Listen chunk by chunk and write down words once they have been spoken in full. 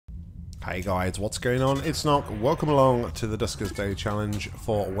Hey guys, what's going on? It's Nock. Welcome along to the Duskers Daily Challenge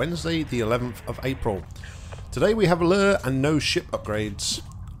for Wednesday the 11th of April. Today we have lure and no ship upgrades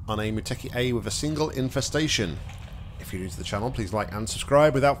on a Muteki A with a single infestation. If you're new to the channel, please like and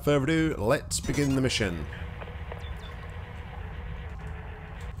subscribe. Without further ado, let's begin the mission.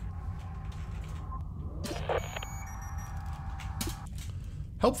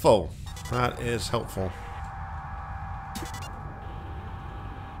 Helpful. That is helpful.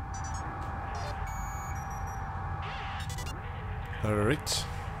 Alright.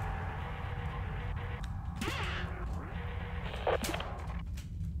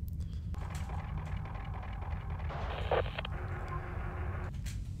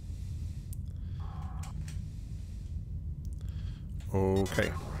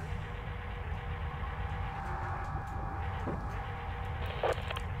 Okay.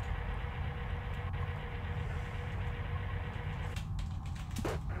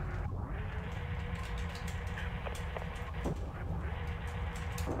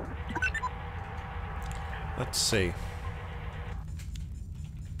 Let's see.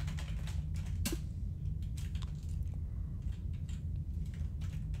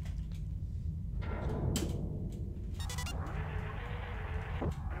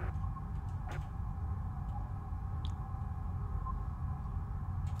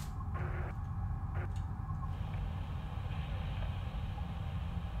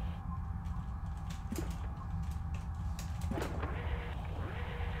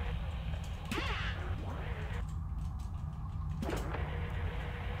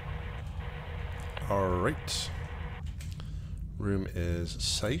 Alright. Room is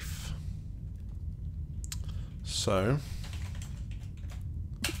safe. So,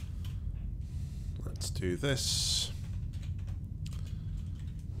 let's do this.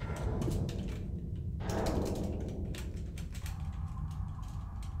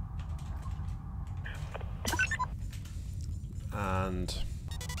 And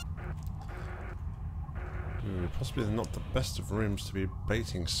possibly not the best of rooms to be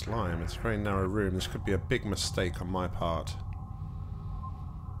baiting slime. It's a very narrow room. This could be a big mistake on my part.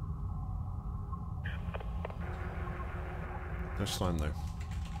 No slime though.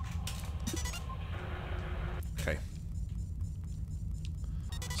 Okay.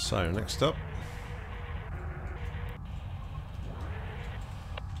 So, next up.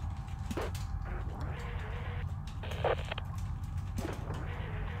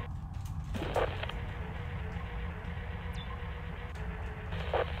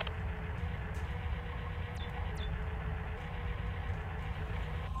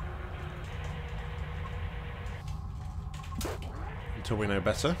 Until we know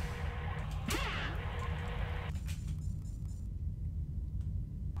better. It's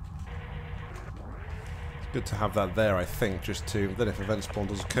good to have that there, I think, just to then if event spawn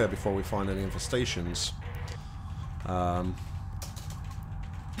does occur before we find any infestations.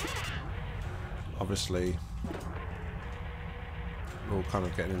 Obviously, we'll kind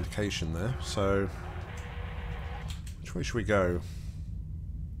of get an indication there. So, which way should we go?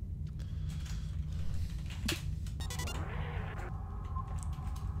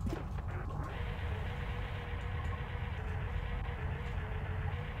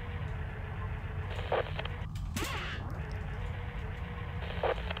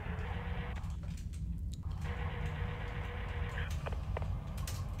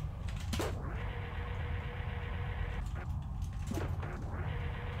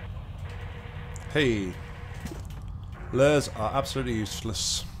 Hey, lures are absolutely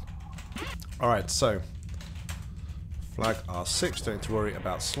useless. Alright, so flag R6, don't need to worry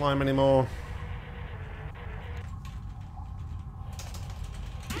about slime anymore.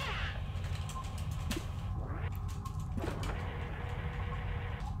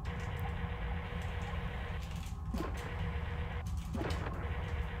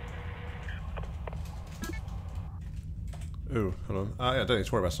 Ooh, hold on. Yeah, I don't need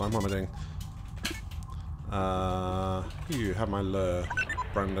to worry about slime. What am I doing? You have my lure,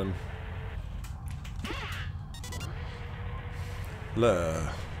 Brandon. Lure.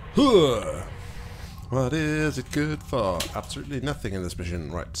 Huh. What is it good for? Absolutely nothing in this mission.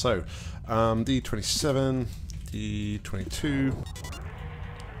 Right, so, D27, D22.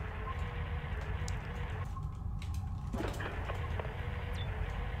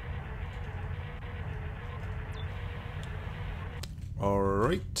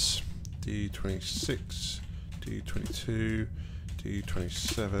 Alright, D26. D22,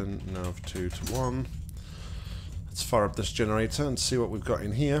 D27, nav 2 to 1. Let's fire up this generator and see what we've got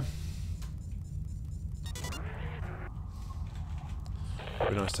in here. It'd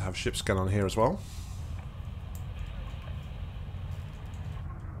be nice to have ship scan on here as well.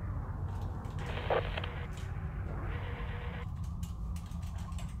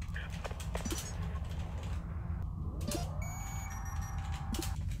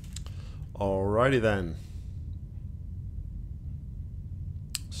 Alrighty then.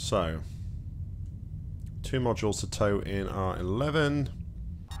 So, 2 modules to tow in R11.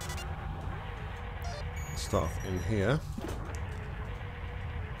 Start off in here.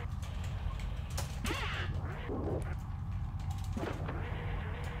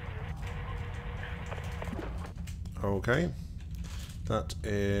 Okay. That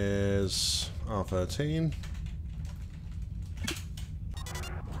is R13.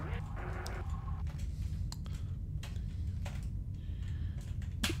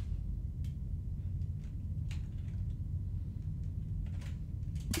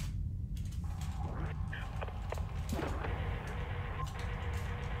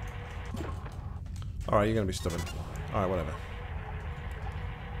 Alright, you're gonna be stubborn. Alright, whatever.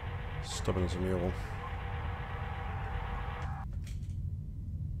 Stubborn as a mule.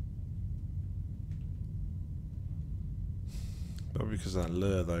 Probably because of that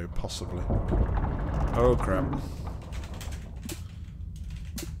lure, though, possibly. Oh, crap.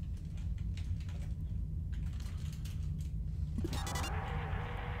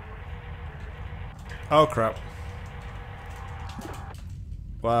 Oh, crap.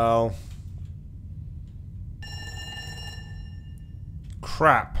 Well...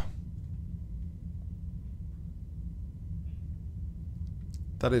 crap.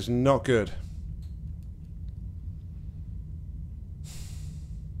 That is not good.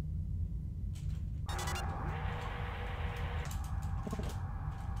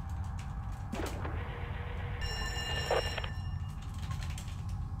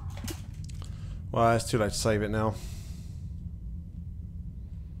 Well, it's too late to save it now.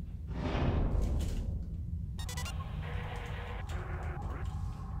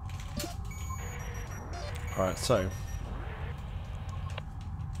 Alright, so...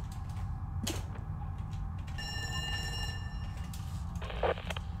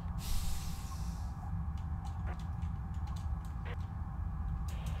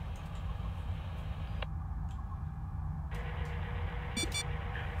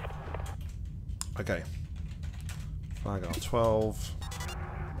 okay. Flag R12.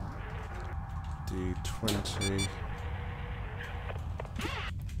 D20.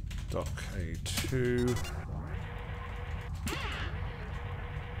 Dock A2.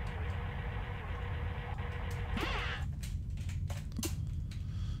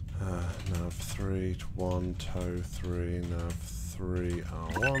 Nav 3 to 1, tow 3, nav 3,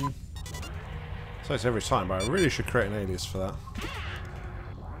 R1. So it's every time, but I really should create an alias for that.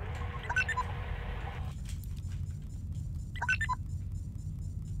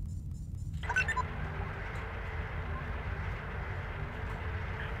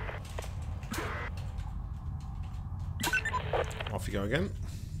 Off you go again.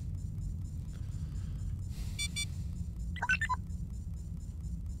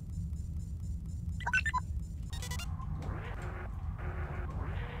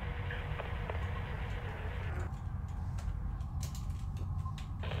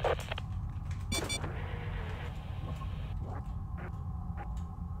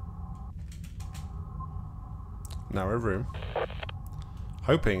 Now a room.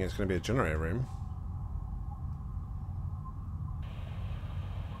 Hoping it's going to be a generator room.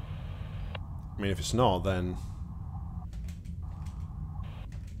 I mean, if it's not, then...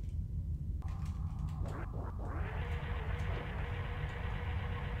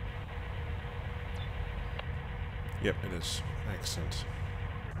 yep, it is. Excellent.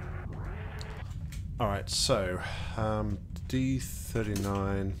 Alright, so...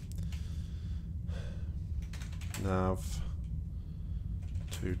 D39... Nav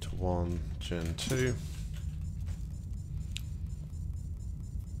 2 to 1 Gen 2.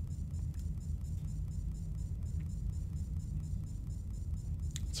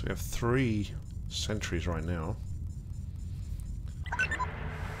 So we have 3 sentries right now.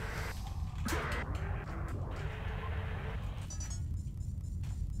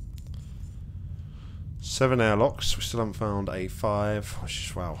 Seven airlocks. We still haven't found A5, which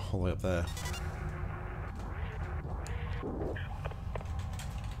is, wow, all the way up there.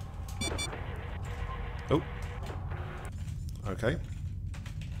 Oh. Okay.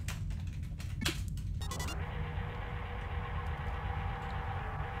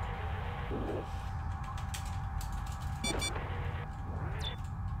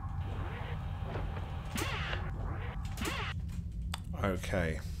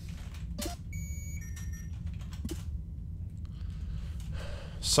 Okay.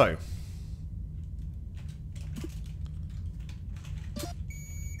 So.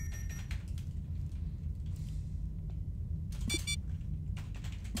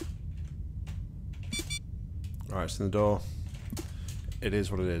 Right, it's in the door. It is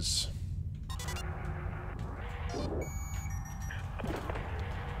what it is.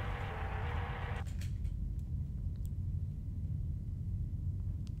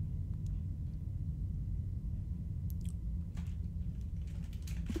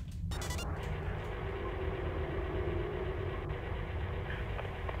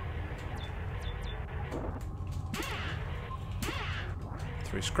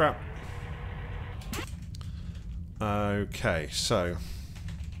 3 scrap. Okay, so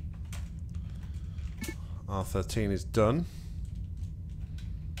R13 is done.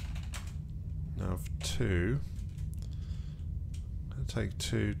 Now for 2. I'll take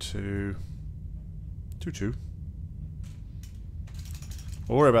 2 to 2.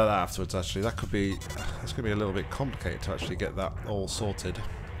 We'll worry about that afterwards, actually. That's going to be a little bit complicated to actually get that all sorted.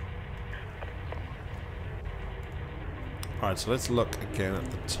 Alright, so let's look again at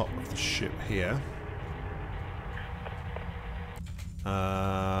the top of the ship here.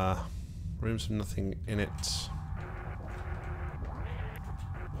 Rooms with nothing in it.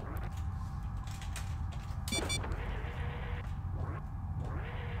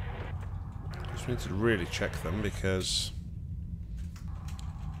 Just need to really check them because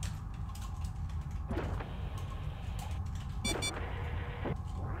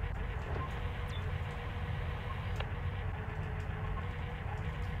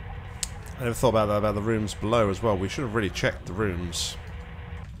I never thought about that, about the rooms below as well. We should have really checked the rooms.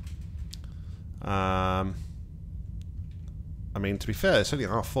 I mean, to be fair, it's only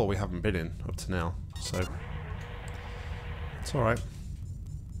R4 we haven't been in up to now, so it's alright.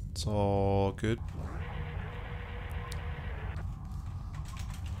 It's all good.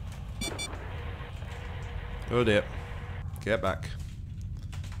 Oh dear. Get back.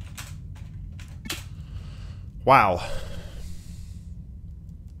 Wow.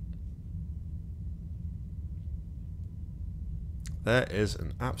 There is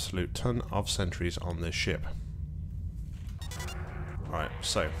an absolute ton of sentries on this ship. Alright,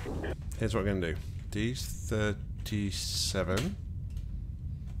 so here's what we're going to do. D37.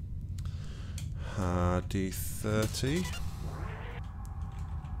 D30.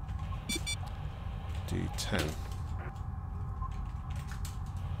 D10.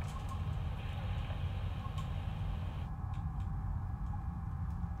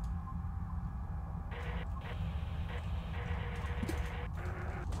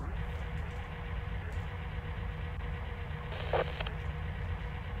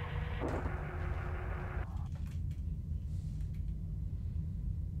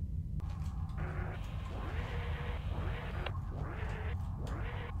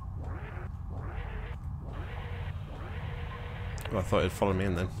 Well, I thought it'd follow me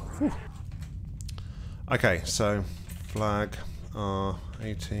in then. Whew. Okay, so flag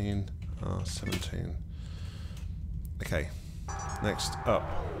R18, R17. Okay, next up.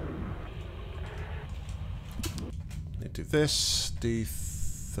 Need to do this.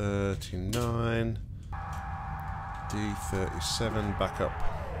 D39, D37, back up.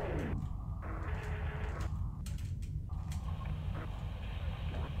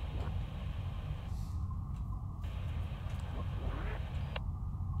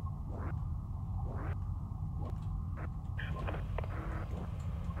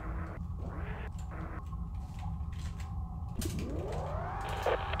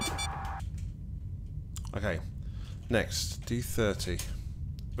 Okay, next, D30.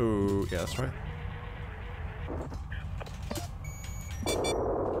 Ooh, yeah, that's right.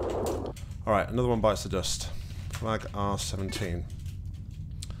 Alright, another one bites the dust. Flag R17.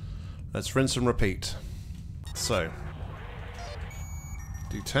 Let's rinse and repeat. So,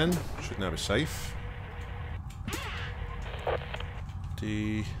 D10 should now be safe.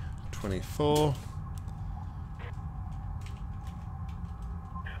 D24.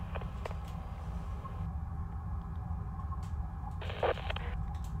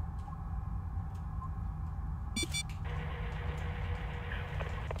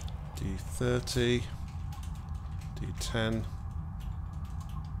 D30, D10,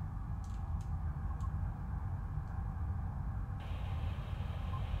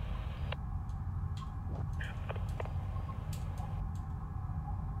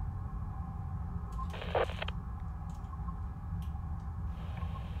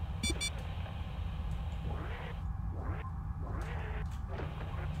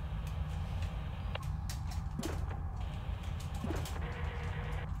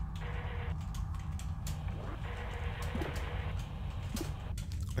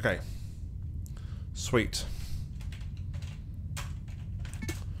 okay, sweet.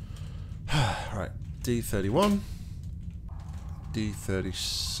 Right, D31,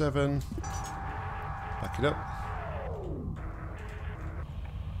 D37, back it up.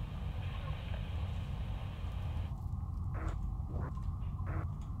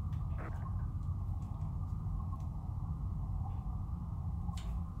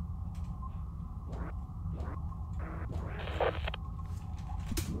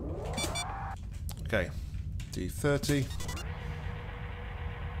 Okay, D30.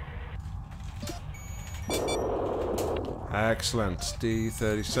 Excellent.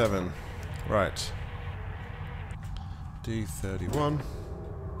 D37. Right. D31.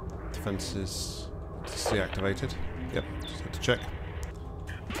 Defenses deactivated. Yep, just had to check.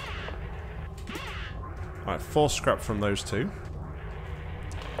 Alright, 4 scrap from those 2.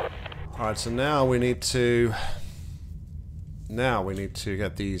 Alright, so now we need to...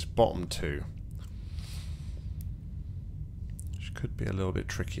 get these bottom 2. Which could be a little bit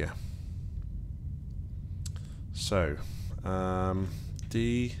trickier. So,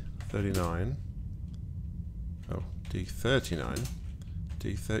 D39. Oh, D39.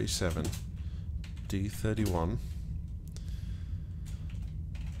 D37. D31.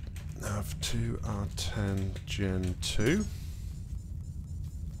 Nav2 R10 Gen 2.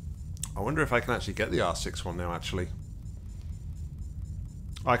 I wonder if I can actually get the R6 one now, actually.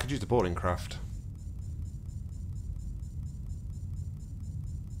 Oh, I could use the boarding craft.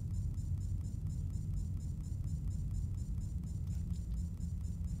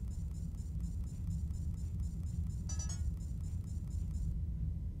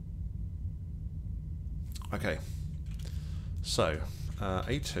 Okay, so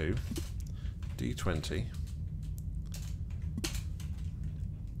A2, D20,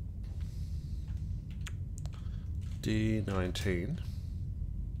 D19,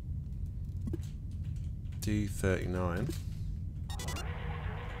 D39,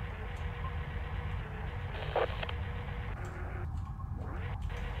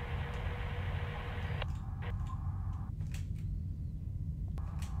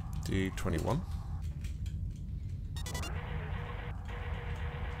 D21,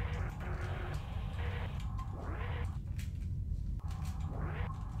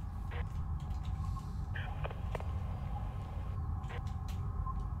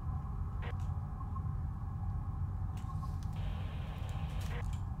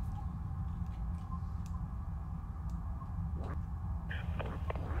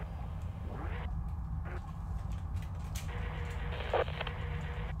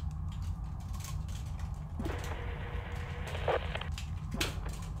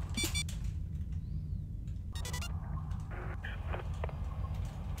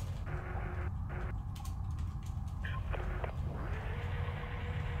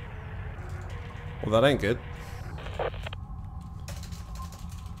 Well, that ain't good.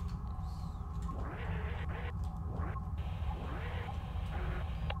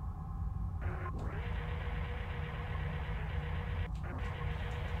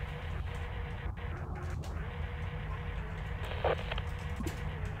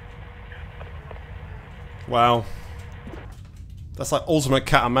 Wow. That's like ultimate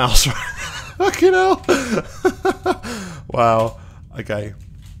cat and mouse, right? Fucking hell. Wow. Okay.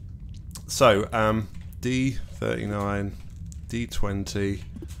 So, D39, D20,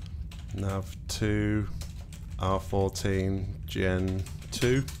 Nav2, R14, Gen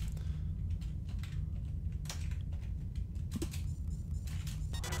 2.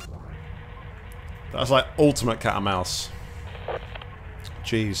 That's like ultimate cat and mouse.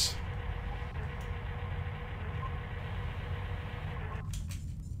 Jeez.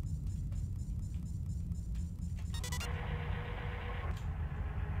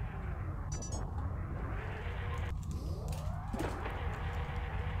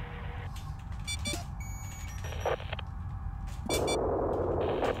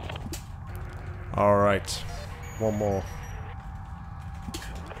 All right, one more.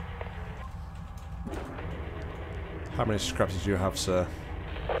 How many scraps did you have, sir?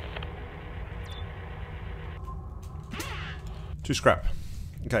 2 scrap.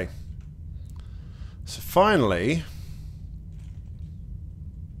 Okay. So finally,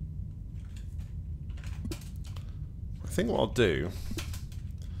 I think what I'll do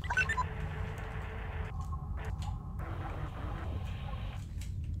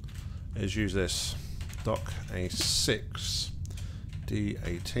is use this dock A6,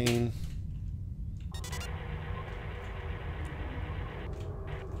 D18,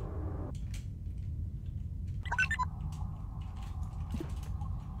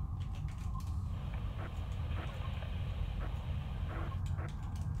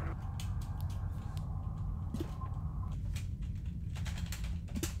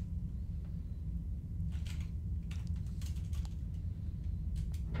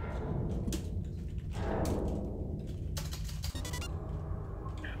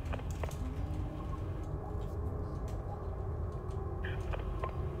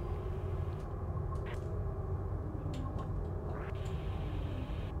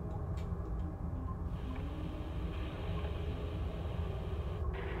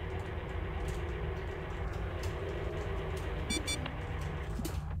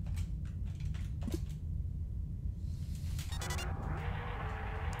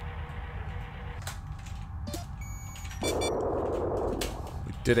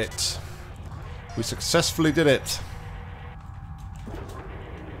 Did it. We successfully did it.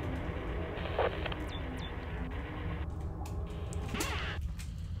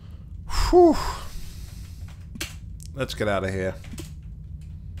 Whew. Let's get out of here.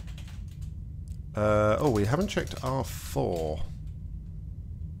 Oh, we haven't checked R4.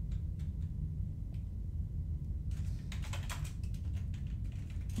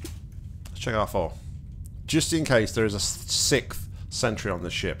 Let's check R4. Just in case there is a 6th sentry on the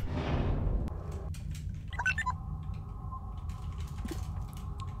ship.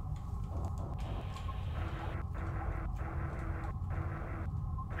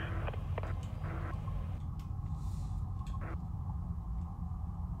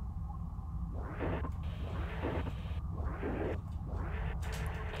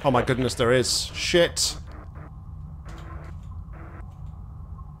 Oh my goodness, there is. Shit.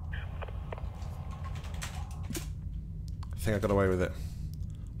 I think I got away with it.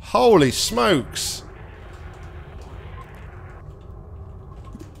 Holy smokes!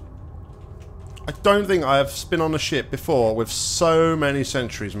 I don't think I have been on a ship before with so many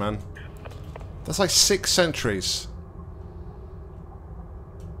sentries, man. That's like 6 sentries.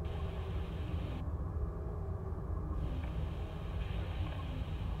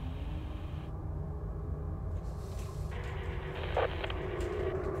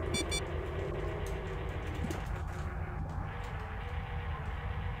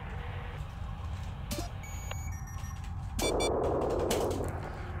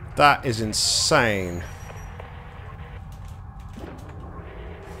 That is insane.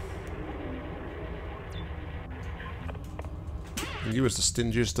 And you was the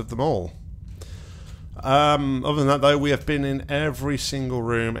stingiest of them all. Other than that, though, we have been in every single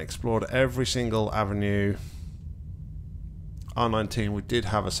room, explored every single avenue. R19, we did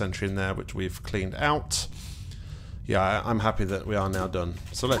have a sentry in there, which we've cleaned out. Yeah, I'm happy that we are now done.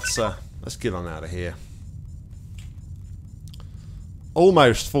 So let's get on out of here.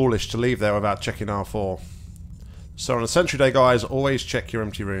 Almost foolish to leave there without checking R4. So on a sentry day, guys, always check your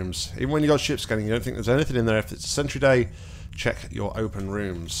empty rooms. Even when you got ship scanning, you don't think there's anything in there. If it's a sentry day, check your open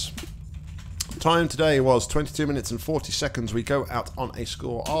rooms. Time today was 22 minutes and 40 seconds. We go out on a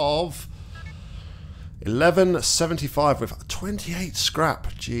score of 1175 with 28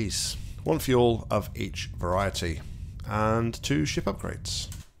 scrap. Jeez. 1 fuel of each variety. And 2 ship upgrades.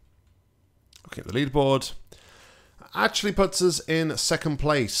 Looking at the leaderboard. Actually puts us in second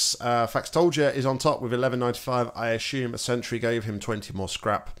place. Faxtolger is on top with 1195. I assume a sentry gave him 20 more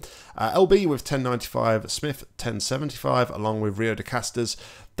scrap. LB with 1095. Smith 1075 along with Rio de Casters.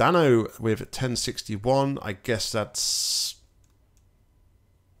 Dano with 1061. I guess that's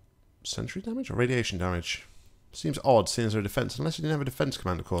sentry damage or radiation damage. Seems odd seeing as a defense, unless you didn't have a defense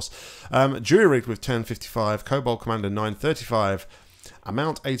command, of course. Jury rigged with 1055. Cobalt commander 935.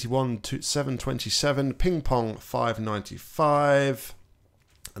 Amount 81 to 727, ping pong 595,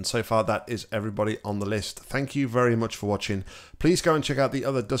 and so far that is everybody on the list. Thank you very much for watching. Please go and check out the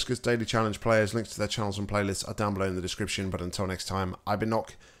other Duskers Daily Challenge players. Links to their channels and playlists are down below in the description. But until next time, I've been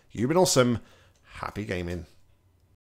Nock, you've been awesome. Happy gaming.